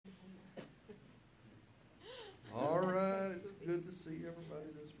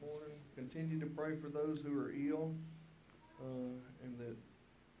everybody this morning. Continue to pray for those who are ill, and that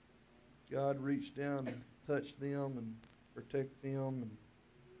God reach down and touch them and protect them.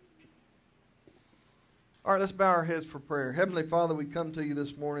 All right, let's bow our heads for prayer. Heavenly Father, we come to you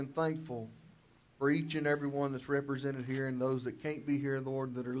this morning thankful for each and every one that's represented here and those that can't be here,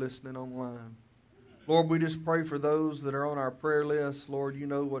 Lord, that are listening online. Lord, we just pray for those that are on our prayer list. Lord, you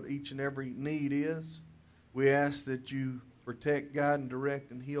know what each and every need is. We ask that you protect, guide, and direct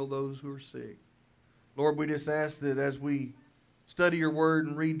and heal those who are sick. Lord, we just ask that as we study your word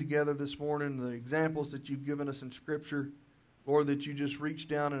and read together this morning the examples that you've given us in Scripture, Lord, that you just reach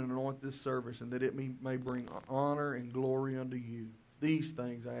down and anoint this service and that it may bring honor and glory unto you. These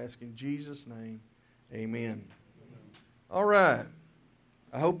things I ask in Jesus' name. Amen. All right.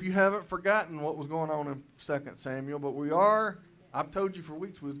 I hope you haven't forgotten what was going on in 2 Samuel, but we are. I've told you for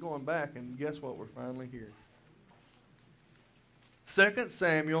weeks we was going back, and guess what? We're finally here. 2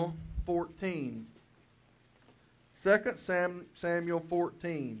 Samuel 14. 2 Samuel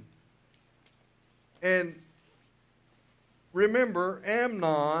 14. And remember,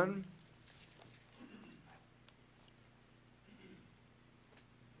 Amnon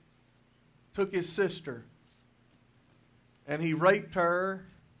took his sister and he raped her,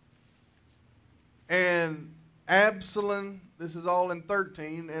 and Absalom, this is all in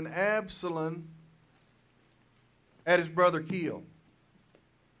 13, and Absalom had his brother killed,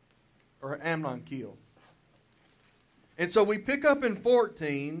 or Amnon killed. And so we pick up in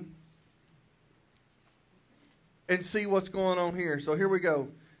 14 and see what's going on here. So here we go.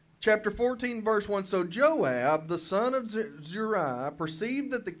 Chapter 14, verse 1. So Joab, the son of Zeruiah,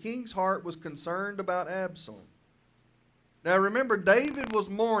 perceived that the king's heart was concerned about Absalom. Now remember, David was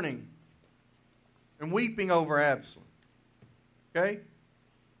mourning and weeping over Absalom. Okay?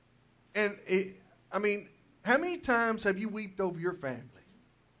 And how many times have you wept over your family?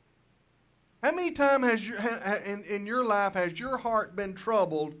 How many times has in your life has your heart been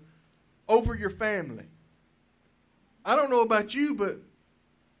troubled over your family? I don't know about you, but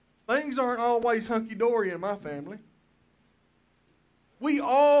things aren't always hunky-dory in my family. We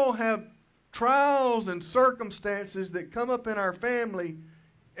all have trials and circumstances that come up in our family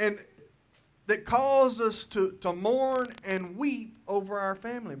and that cause us to mourn and weep over our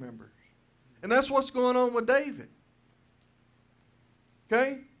family members. And that's what's going on with David.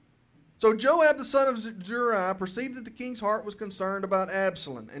 Okay? So Joab, the son of Zeruiah, perceived that the king's heart was concerned about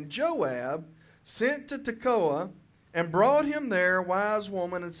Absalom. And Joab sent to Tekoa and brought him there a wise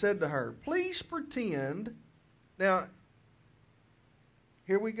woman and said to her, please pretend. Now,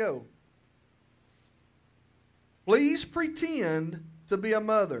 here we go. Please pretend to be a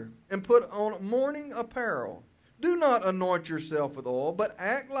mother and put on mourning apparel. Do not anoint yourself with oil, but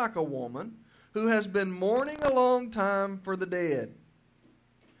act like a woman who has been mourning a long time for the dead.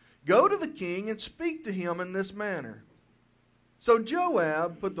 Go to the king and speak to him in this manner. So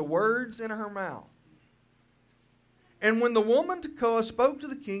Joab put the words in her mouth. And when the woman Tekoa spoke to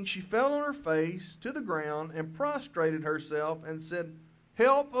the king, she fell on her face to the ground and prostrated herself and said,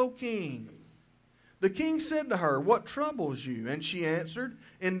 help, O king. The king said to her, what troubles you? And she answered,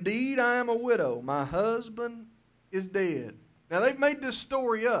 indeed, I am a widow. My husband is dead. Now, they've made this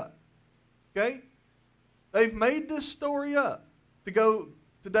story up. Okay? They've made this story up to go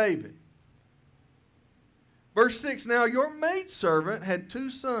to David. Verse 6, now your maidservant had 2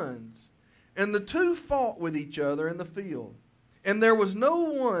 sons, and the 2 fought with each other in the field. And there was no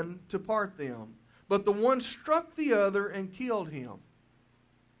one to part them, but the one struck the other and killed him.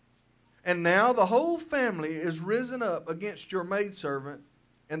 And now the whole family is risen up against your maidservant.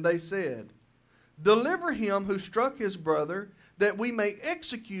 And they said, deliver him who struck his brother, that we may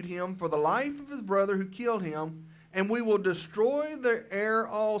execute him for the life of his brother who killed him, and we will destroy their heir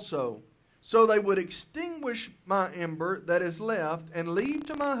also. So they would extinguish my ember that is left, and leave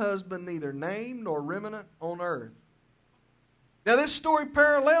to my husband neither name nor remnant on earth. Now this story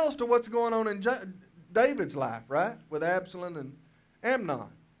parallels to what's going on in David's life, right? With Absalom and Amnon.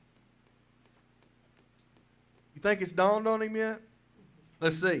 You think it's dawned on him yet?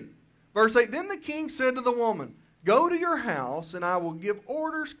 Let's see. Verse 8, then the king said to the woman, go to your house, and I will give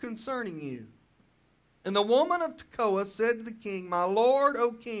orders concerning you. And the woman of Tekoa said to the king, my lord,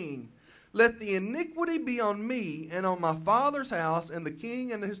 O king, let the iniquity be on me and on my father's house, and the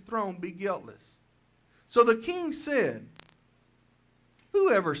king and his throne be guiltless. So the king said,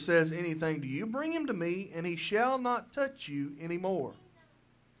 whoever says anything to you, bring him to me, and he shall not touch you any more.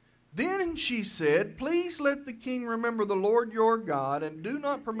 Then she said, please let the king remember the Lord your God, and do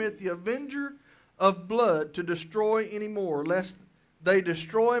not permit the avenger of blood to destroy any more, lest they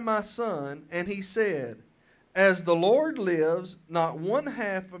destroy my son. And he said, As the Lord lives, not one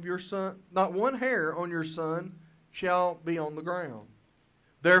hair on your son shall be on the ground.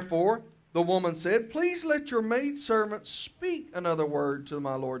 Therefore, the woman said, Please let your maidservant speak another word to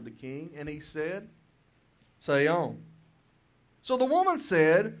my lord the king. And he said, Say on. So the woman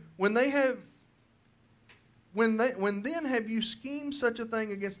said, When then have you schemed such a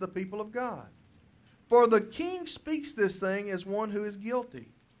thing against the people of God? For the king speaks this thing as one who is guilty.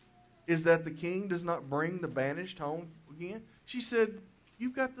 Is that the king does not bring the banished home again? She said,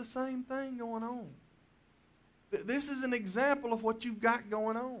 You've got the same thing going on. This is an example of what you've got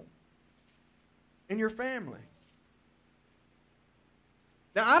going on in your family.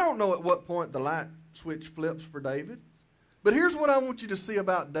 Now, I don't know at what point the light switch flips for David, but here's what I want you to see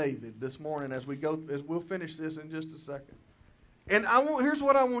about David this morning as we'll finish this in just a second. And here's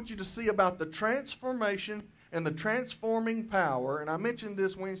what I want you to see about the transformation and the transforming power, and I mentioned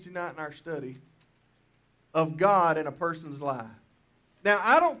this Wednesday night in our study, of God in a person's life. Now,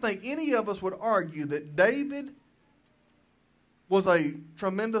 I don't think any of us would argue that David was a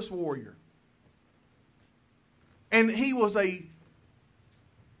tremendous warrior. And he was a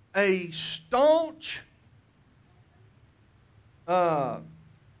staunch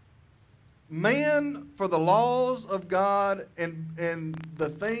man for the laws of God and the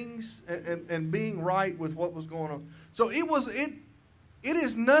things and being right with what was going on. So it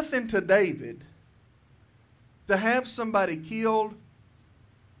is nothing to David to have somebody killed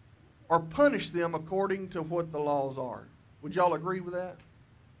or punish them according to what the laws are. Would y'all agree with that?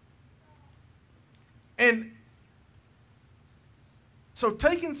 And so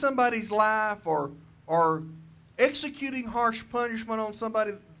taking somebody's life or executing harsh punishment on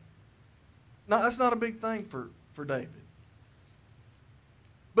somebody, no, that's not a big thing for David.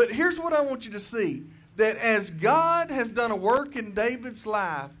 But here's what I want you to see. That as God has done a work in David's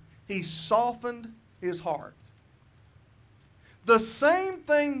life, He softened his heart. The same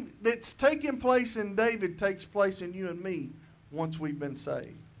thing that's taking place in David takes place in you and me once we've been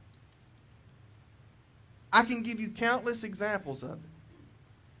saved. I can give you countless examples of it.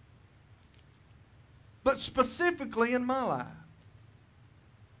 But specifically in my life,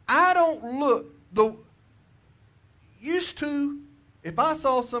 I don't look used to, if I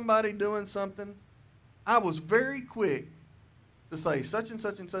saw somebody doing something, I was very quick to say such and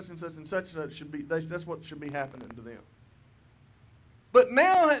such and such and such and such and such should be, that's what should be happening to them. But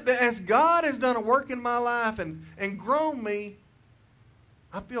now, as God has done a work in my life and grown me,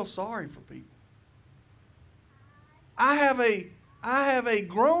 I feel sorry for people. I have a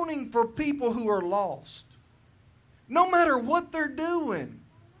groaning for people who are lost. No matter what they're doing,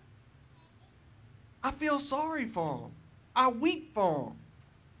 I feel sorry for them. I weep for them.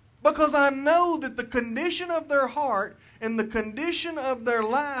 Because I know that the condition of their heart and the condition of their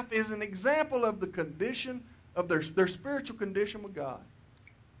life is an example of the condition of their spiritual condition with God.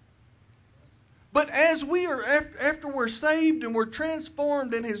 But as we are, after we're saved and we're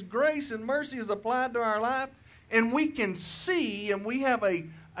transformed and His grace and mercy is applied to our life, and we can see and we have a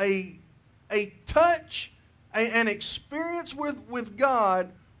touch, an experience with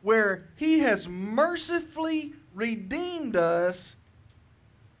God where He has mercifully redeemed us,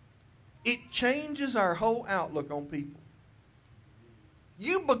 it changes our whole outlook on people.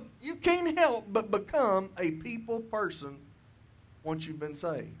 You can't help but become a people person once you've been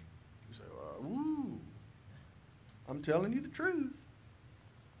saved. You say, ooh, I'm telling you the truth.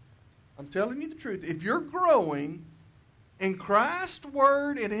 I'm telling you the truth. If you're growing in Christ's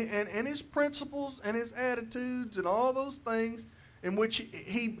Word and His principles and His attitudes and all those things in which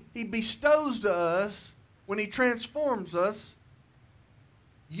He bestows to us when He transforms us,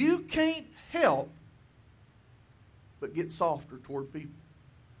 you can't help but get softer toward people,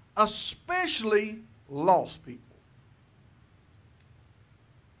 especially lost people.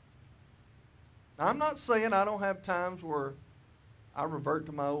 Now, I'm not saying I don't have times where I revert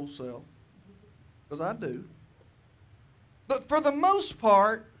to my old self, because I do. But for the most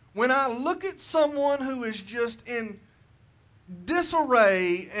part, when I look at someone who is just in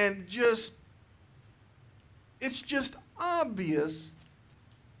disarray and it's just obvious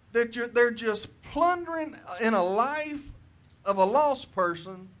that they're just plundering in a life of a lost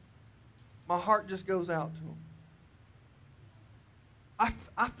person, my heart just goes out to them.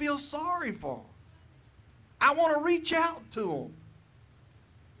 I feel sorry for them. I want to reach out to them.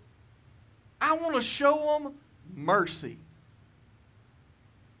 I want to show them mercy.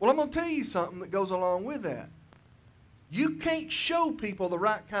 Well, I'm going to tell you something that goes along with that. You can't show people the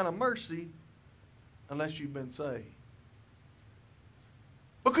right kind of mercy unless you've been saved.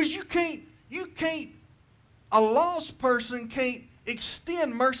 Because a lost person can't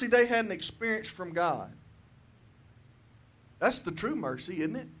extend mercy they hadn't experienced from God. That's the true mercy,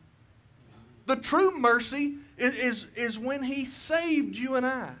 isn't it? The true mercy is when He saved you and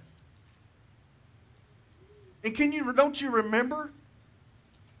I. And don't you remember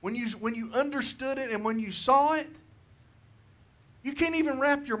when you understood it and when you saw it? You can't even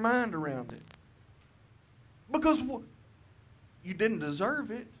wrap your mind around it. Because you didn't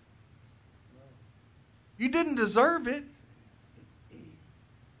deserve it. You didn't deserve it.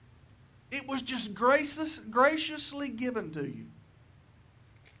 It was just graciously given to you.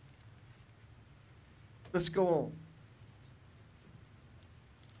 Let's go on.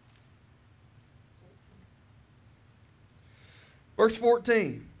 Verse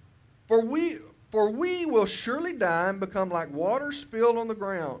 14. For we will surely die and become like water spilled on the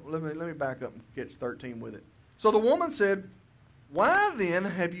ground. Let me back up and catch 13 with it. So the woman said, why then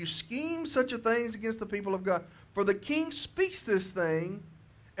have you schemed such a thing against the people of God? For the king speaks this thing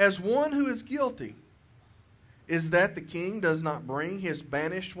as one who is guilty. Is that the king does not bring his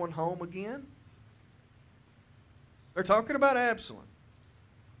banished one home again? They're talking about Absalom.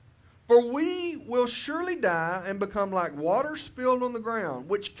 For we will surely die and become like water spilled on the ground,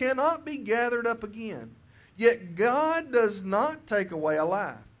 which cannot be gathered up again. Yet God does not take away a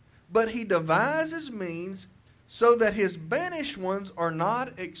life, but He devises means so that His banished ones are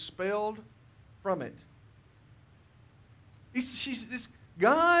not expelled from it.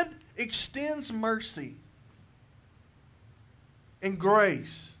 God extends mercy and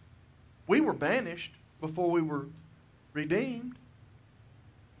grace. We were banished before we were redeemed.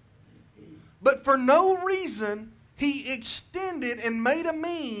 But for no reason, He extended and made a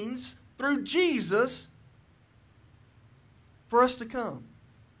means through Jesus for us to come.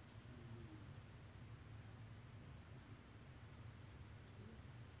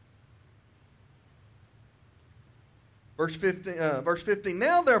 Verse 15,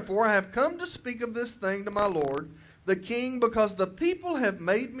 now therefore I have come to speak of this thing to my Lord, the king, because the people have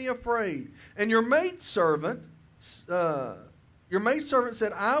made me afraid. And your maidservant said,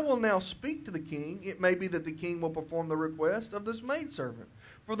 I will now speak to the king. It may be that the king will perform the request of this maidservant.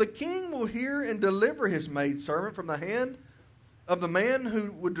 For the king will hear and deliver his maidservant from the hand of the man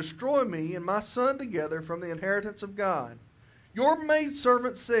who would destroy me and my son together from the inheritance of God. Your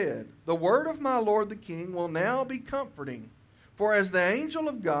maidservant said, the word of my lord the king will now be comforting. For as the angel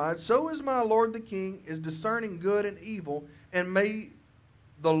of God, so is my lord the king is discerning good and evil, and may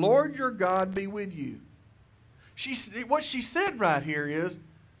the Lord your God be with you. What she said right here is,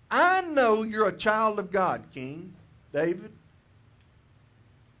 I know you're a child of God, King David.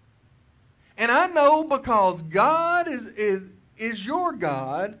 And I know because God is your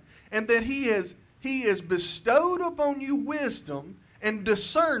God, and that He has bestowed upon you wisdom and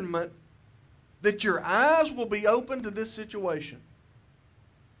discernment, that your eyes will be open to this situation.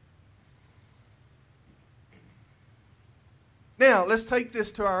 Now, let's take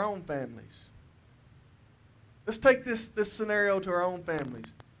this to our own families. Let's take this scenario to our own families.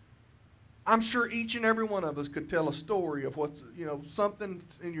 I'm sure each and every one of us could tell a story of what's, something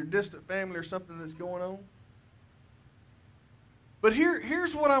in your distant family or something that's going on. But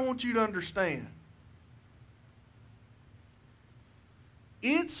here's what I want you to understand.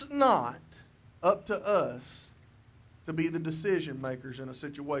 It's not up to us to be the decision makers in a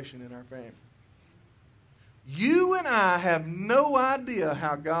situation in our family. You and I have no idea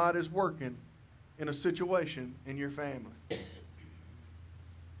how God is working in a situation in your family.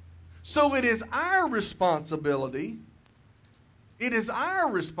 So it is our responsibility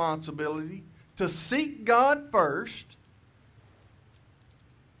to seek God first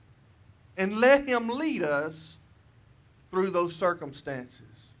and let Him lead us through those circumstances.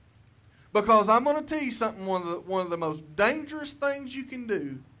 Because I'm going to tell you something, one of the most dangerous things you can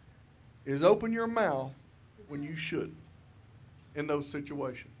do is open your mouth when you shouldn't in those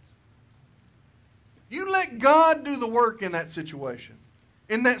situations. You let God do the work in that situation,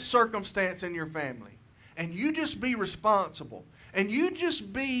 in that circumstance in your family. And you just be responsible. And you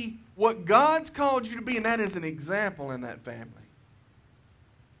just be what God's called you to be, and that is an example in that family.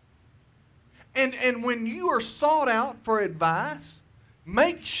 And when you are sought out for advice,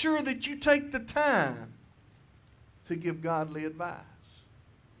 make sure that you take the time to give godly advice.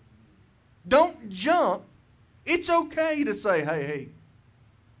 Don't jump. It's okay to say, hey,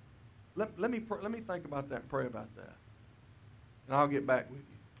 let me think about that and pray about that. And I'll get back with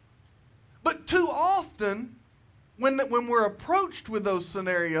you. But too often, when we're approached with those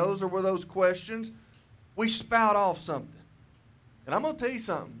scenarios or with those questions, we spout off something. And I'm going to tell you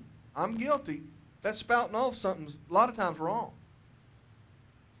something. I'm guilty. That spouting off something's a lot of times wrong.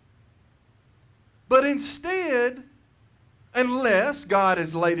 But instead, unless God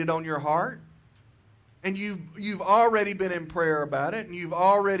has laid it on your heart, and you've already been in prayer about it, and you've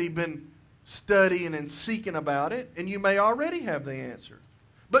already been studying and seeking about it, and you may already have the answer.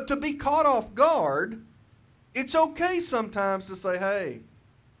 But to be caught off guard, it's okay sometimes to say, hey,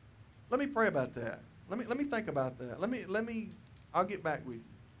 let me pray about that. Let me think about that. I'll get back with you.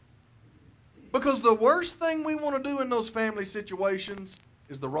 Because the worst thing we want to do in those family situations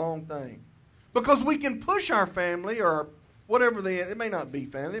is the wrong thing. Because we can push our family or whatever it may not be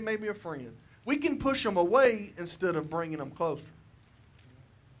family, it may be a friend. We can push them away instead of bringing them closer.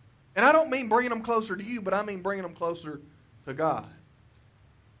 And I don't mean bringing them closer to you, but I mean bringing them closer to God.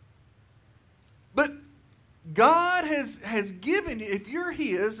 But God has given you, if you're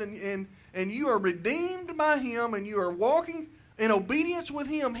His and you are redeemed by Him and you are walking in obedience with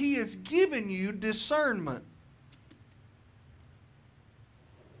Him, He has given you discernment.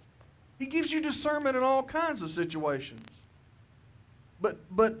 He gives you discernment in all kinds of situations.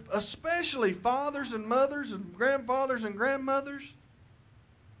 But especially fathers and mothers and grandfathers and grandmothers,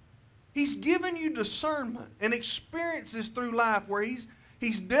 He's given you discernment and experiences through life where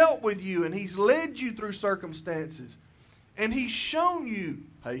He's dealt with you and He's led you through circumstances. And He's shown you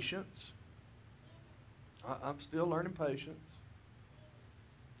patience. I'm still learning patience.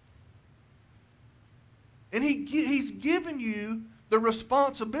 And He's given you the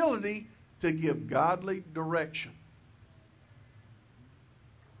responsibility to give godly direction.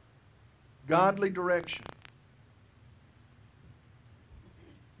 Godly direction.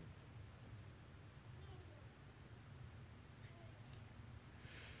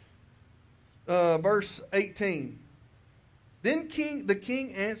 Verse 18. Then the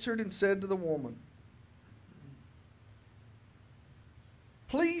king answered and said to the woman,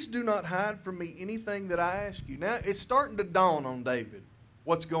 please do not hide from me anything that I ask you. Now, it's starting to dawn on David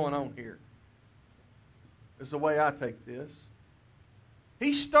what's going on here. Is the way I take this.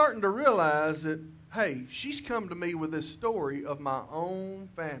 He's starting to realize that, hey, she's come to me with this story of my own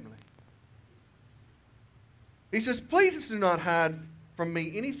family. He says, please do not hide from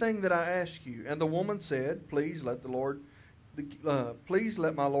me anything that I ask you. And the woman said, please let my lord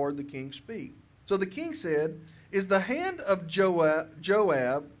the king speak. So the king said, is the hand of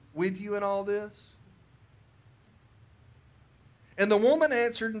Joab with you in all this? And the woman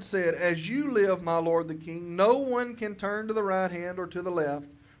answered and said, as you live, my lord the king, no one can turn to the right hand or to the left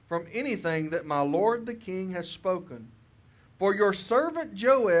from anything that my lord the king has spoken. For your servant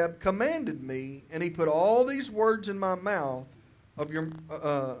Joab commanded me, and he put all these words in my mouth in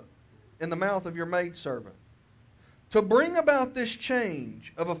the mouth of your maidservant, to bring about this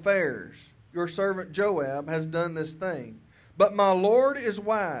change of affairs. Your servant Joab has done this thing. But my Lord is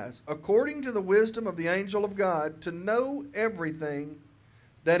wise, according to the wisdom of the angel of God, to know everything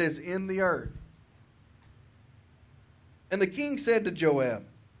that is in the earth. And the king said to Joab,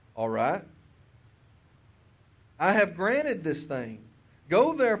 all right, I have granted this thing.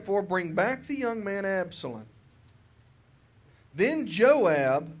 Go therefore, bring back the young man Absalom. Then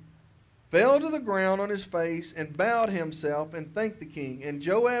Joab fell to the ground on his face and bowed himself and thanked the king. And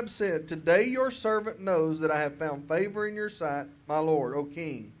Joab said, today your servant knows that I have found favor in your sight, my lord, O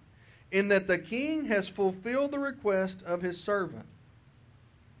king, in that the king has fulfilled the request of his servant.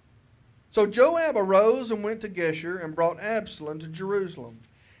 So Joab arose and went to Geshur and brought Absalom to Jerusalem.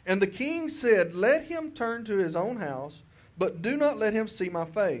 And the king said, let him turn to his own house, but do not let him see my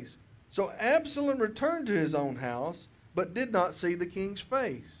face. So Absalom returned to his own house, but did not see the king's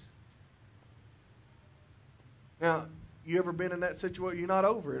face. Now, you ever been in that situation? You're not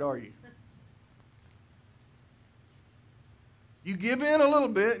over it, are you? You give in a little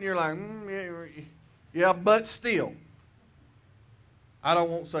bit and you're like, yeah, but still, I don't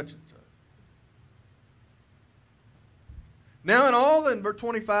want such and such. Now in verse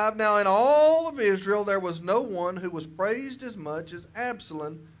 25, now in all of Israel there was no one who was praised as much as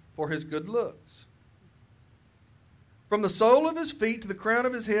Absalom for his good looks. From the sole of his feet to the crown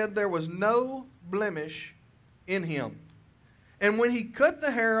of his head there was no blemish in him. And when he cut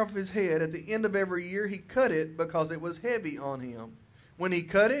the hair off his head at the end of every year, he cut it because it was heavy on him. When he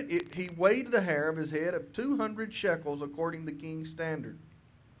cut it, he weighed the hair of his head of 200 shekels according to the king's standard.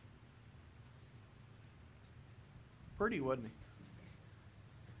 Pretty, wasn't he?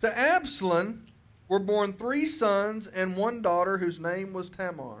 To Absalom were born 3 sons and 1 daughter whose name was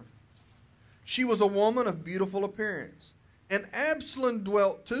Tamar. She was a woman of beautiful appearance. And Absalom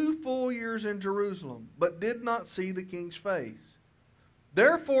dwelt 2 full years in Jerusalem, but did not see the king's face.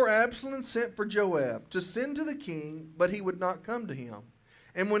 Therefore Absalom sent for Joab to send to the king, but he would not come to him.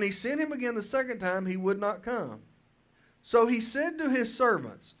 And when he sent him again the second time, he would not come. So he said to his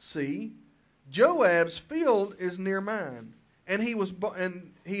servants, see, Joab's field is near mine, and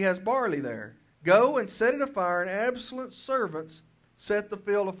he has barley there. Go and set it afire, and Absalom's servants set the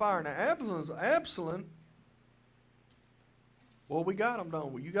field afire. Now, Absalom, well, we got them,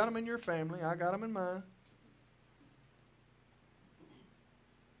 don't we? You got them in your family. I got them in mine.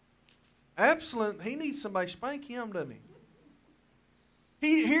 Absalom, he needs somebody to spank him, doesn't he?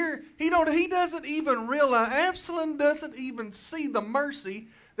 He doesn't even realize, Absalom doesn't even see the mercy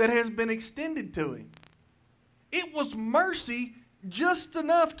that has been extended to him. It was mercy just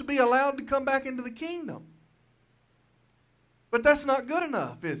enough to be allowed to come back into the kingdom. But that's not good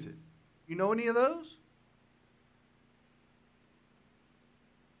enough, is it? You know any of those?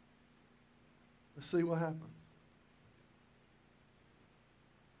 Let's see what happens.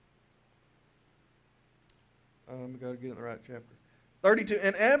 I've got to get in the right chapter. 32.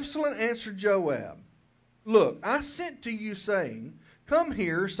 And Absalom answered Joab, Look, I sent to you saying, Come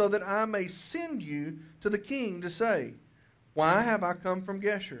here so that I may send you to the king to say, Why have I come from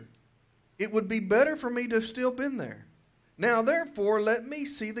Geshur? It would be better for me to have still been there. Now therefore let me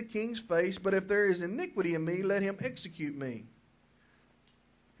see the king's face, but if there is iniquity in me, let him execute me.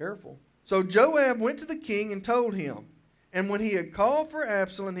 Careful. So Joab went to the king and told him. And when he had called for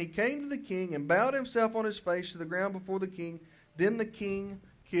Absalom, he came to the king and bowed himself on his face to the ground before the king. Then the king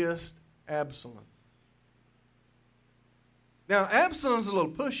kissed Absalom. Now, Absalom's a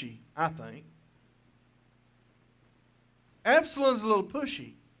little pushy, I think. Absalom's a little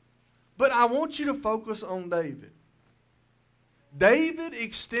pushy. But I want you to focus on David. David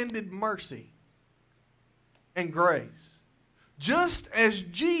extended mercy and grace. Just as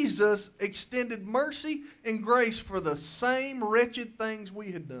Jesus extended mercy and grace for the same wretched things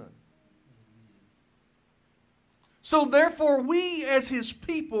we had done. So therefore, we as His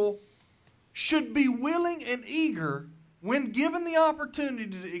people should be willing and eager when given the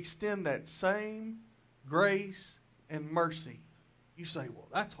opportunity to extend that same grace and mercy. You say, well,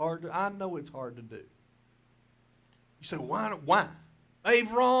 that's hard. I know it's hard to do. You say, why?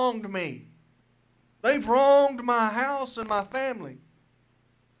 They've wronged me. They've wronged my house and my family.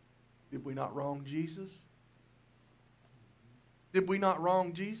 Did we not wrong Jesus? Did we not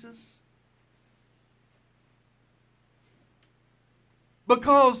wrong Jesus?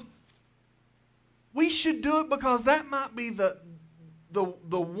 Because we should do it because that might be the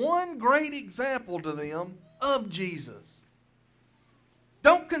one great example to them of Jesus.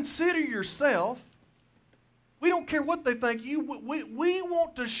 Don't consider yourself. We don't care what they think. We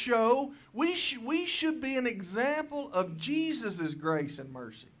want to show, we should be an example of Jesus' grace and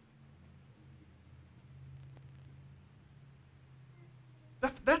mercy.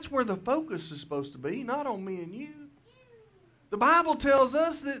 That's where the focus is supposed to be, not on me and you. The Bible tells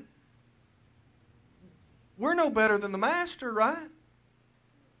us that we're no better than the Master, right?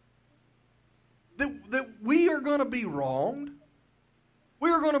 That we are going to be wronged. We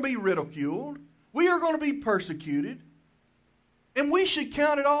are going to be ridiculed. We are going to be persecuted. And we should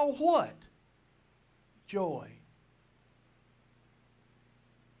count it all what? Joy.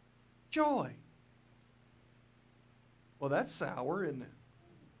 Joy. Well, that's sour, isn't it?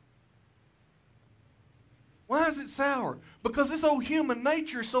 Why is it sour? Because this old human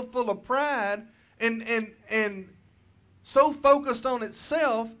nature is so full of pride and so focused on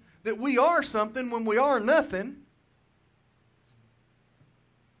itself that we are something when we are nothing,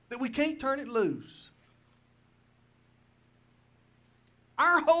 that we can't turn it loose.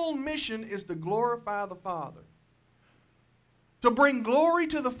 Our whole mission is to glorify the Father, to bring glory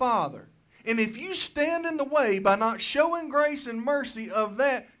to the Father. And if you stand in the way by not showing grace and mercy of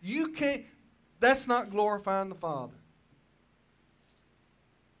that, you can't. That's not glorifying the Father.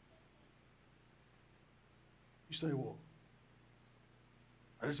 You say, well,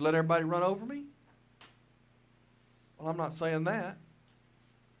 I just let everybody run over me? Well, I'm not saying that.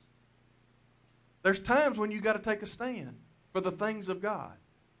 There's times when you got to take a stand for the things of God.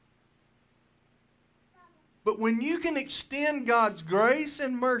 But when you can extend God's grace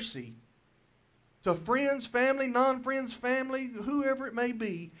and mercy to friends, family, non-friends, family, whoever it may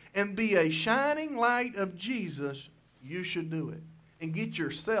be, and be a shining light of Jesus, you should do it. And get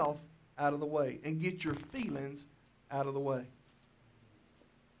yourself out of the way. And get your feelings out of the way.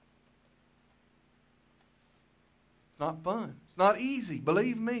 It's not fun. It's not easy,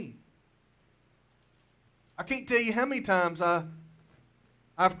 believe me. I can't tell you how many times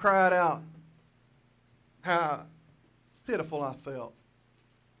I've cried out how pitiful I felt.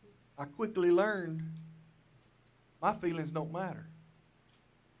 I quickly learned my feelings don't matter.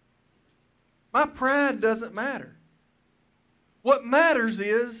 My pride doesn't matter. What matters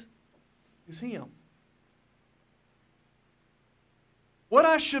is Him. What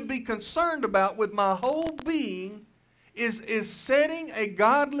I should be concerned about with my whole being is setting a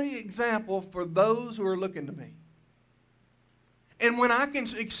godly example for those who are looking to me. And when I can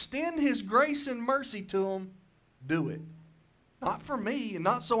extend His grace and mercy to them, do it. Not for me, and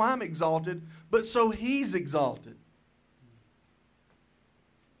not so I'm exalted, but so He's exalted.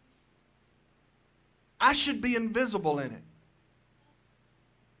 I should be invisible in it,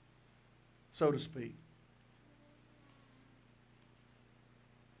 so to speak.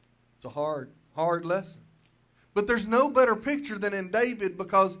 It's a hard lesson. But there's no better picture than in David,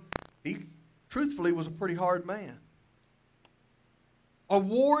 because he truthfully was a pretty hard man. A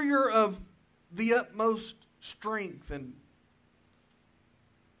warrior of the utmost strength and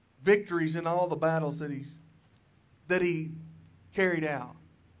victories in all the battles that he carried out.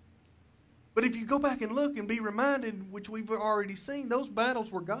 But if you go back and look and be reminded, which we've already seen, those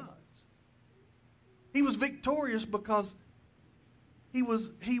battles were God's. He was victorious because he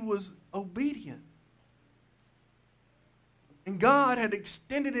was obedient. And God had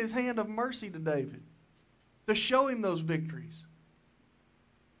extended His hand of mercy to David to show him those victories.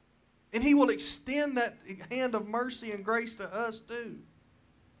 And He will extend that hand of mercy and grace to us too,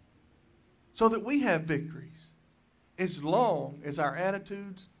 so that we have victories, as long as our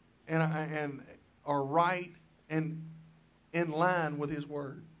attitudes and are right and in line with His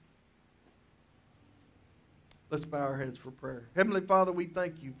Word. Let's bow our heads for prayer. Heavenly Father, we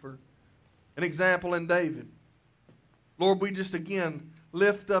thank You for an example in David. Lord, we just again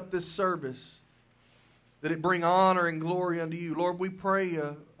lift up this service, that it bring honor and glory unto You. Lord, we pray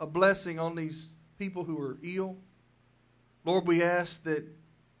a blessing on these people who are ill. Lord, we ask that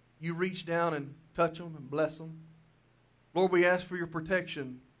You reach down and touch them and bless them. Lord, we ask for Your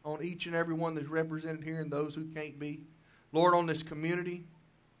protection on each and every one that's represented here and those who can't be. Lord, on this community.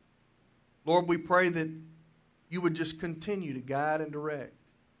 Lord, we pray that You would just continue to guide and direct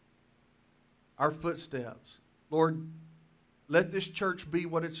our footsteps. Lord, let this church be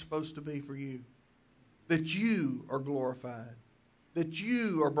what it's supposed to be for You. That You are glorified. That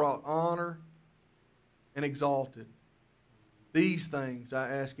You are brought honor and exalted. These things I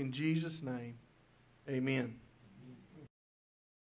ask in Jesus' name. Amen.